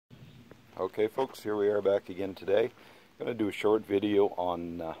Okay folks, here we are back again today. I'm going to do a short video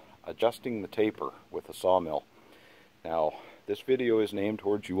on adjusting the taper with a sawmill. Now this video isn't aimed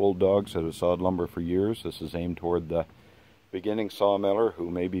towards you old dogs that have sawed lumber for years. This is aimed toward the beginning sawmiller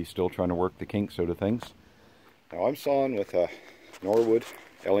who may be still trying to work the kinks out of things. Now I'm sawing with a Norwood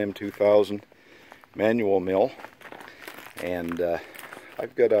LM2000 manual mill, and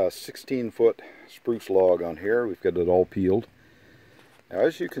I've got a 16-foot spruce log on here. We've got it all peeled. Now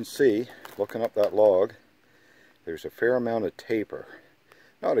as you can see, looking up that log, there's a fair amount of taper.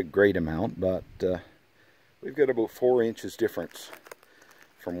 Not a great amount, but we've got about 4 inches difference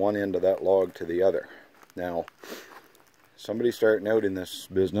from one end of that log to the other. Now, somebody starting out in this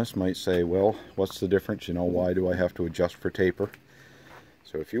business might say, well, what's the difference? You know, why do I have to adjust for taper?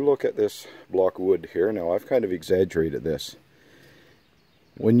 So if you look at this block of wood here, now I've kind of exaggerated this.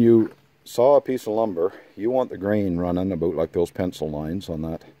 When you saw a piece of lumber, you want the grain running about like those pencil lines on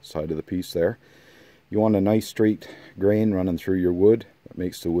that side of the piece there. You want a nice straight grain running through your wood that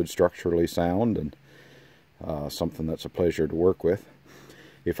makes the wood structurally sound and something that's a pleasure to work with.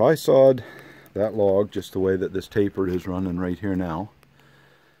 If I sawed that log just the way that this taper is running right here now,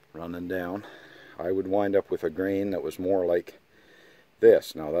 running down, I would wind up with a grain that was more like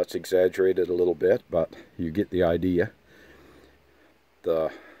this. Now that's exaggerated a little bit, but you get the idea.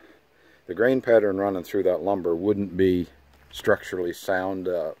 The grain pattern running through that lumber wouldn't be structurally sound.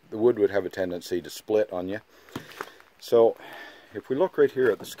 The wood would have a tendency to split on you. So if we look right here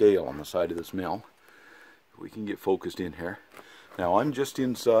at the scale on the side of this mill, we can get focused in here. Now I'm just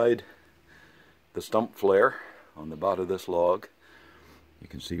inside the stump flare on the bottom of this log. You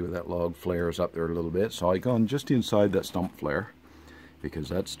can see where that log flares up there a little bit. So I've gone just inside that stump flare because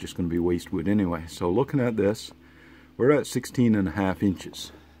that's just going to be waste wood anyway. So looking at this, we're at 16.5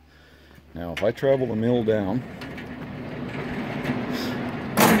 inches. Now if I travel the mill down,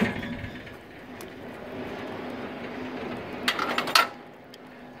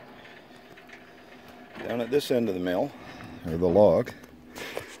 at this end of the mill, or the log,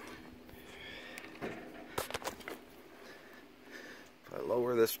 if I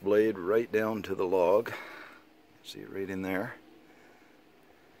lower this blade right down to the log, see it right in there,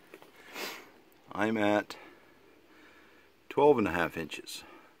 I'm at 12.5 inches.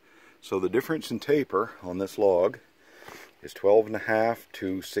 So the difference in taper on this log is 12.5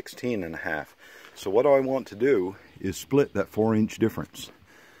 to 16.5. So what I want to do is split that 4-inch difference.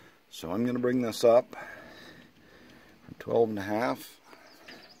 So I'm going to bring this up from 12.5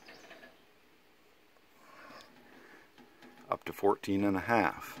 up to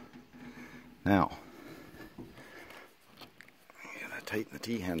 14.5. Now, I'm going to tighten the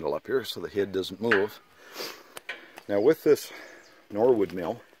T-handle up here so the head doesn't move. Now with this Norwood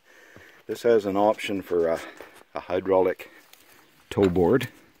mill, this has an option for a hydraulic toe board.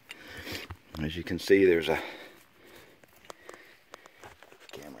 As you can see, there's a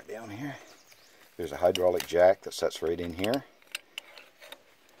camera down here. There's a hydraulic jack that sets right in here.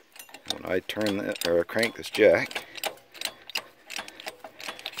 When I turn that, or crank this jack,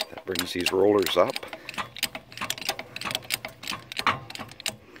 that brings these rollers up.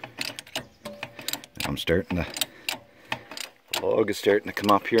 I'm starting to, the log is starting to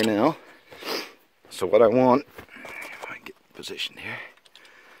come up here now. So what I want, if I can get positioned here,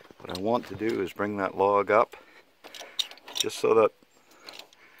 what I want to do is bring that log up just so that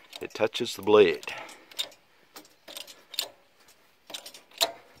it touches the blade.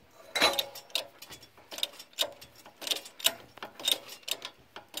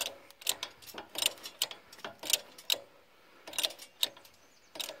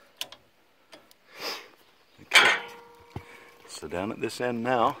 Okay. So down at this end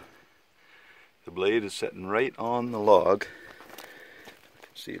now, the blade is sitting right on the log. You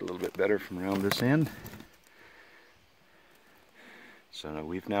can see it a little bit better from around this end. So now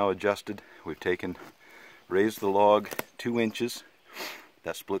we've adjusted, we've raised the log 2 inches.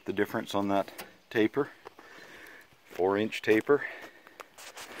 That split the difference on that taper, 4-inch taper.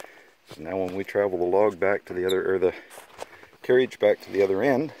 So now when we travel the log back to the other, or the carriage back to the other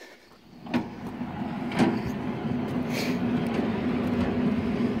end,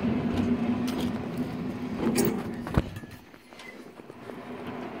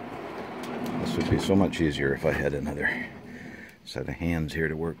 this would be so much easier if I had another set of hands here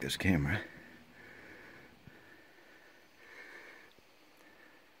to work this camera.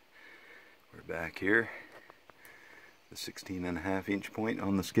 We're back here, the 16.5 inch point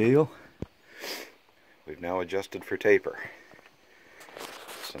on the scale. We've now adjusted for taper.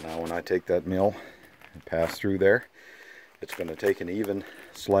 So now when I take that mill and pass through there, it's going to take an even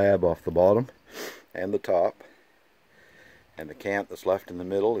slab off the bottom and the top, and the cant that's left in the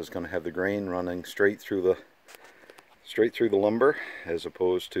middle is going to have the grain running straight through the lumber, as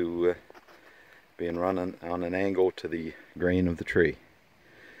opposed to being run on an angle to the grain of the tree.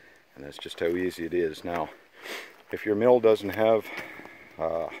 And that's just how easy it is. Now, if your mill doesn't have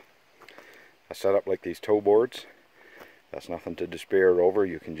a setup like these toe boards, that's nothing to despair over.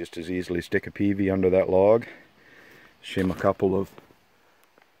 You can just as easily stick a PV under that log, shim a couple of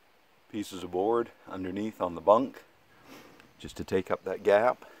pieces of board underneath on the bunk just to take up that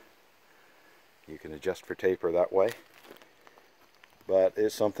gap. You can adjust for taper that way. But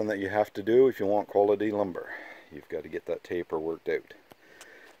it's something that you have to do if you want quality lumber. You've got to get that taper worked out.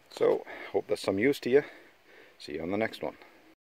 So, hope that's some use to you. See you on the next one.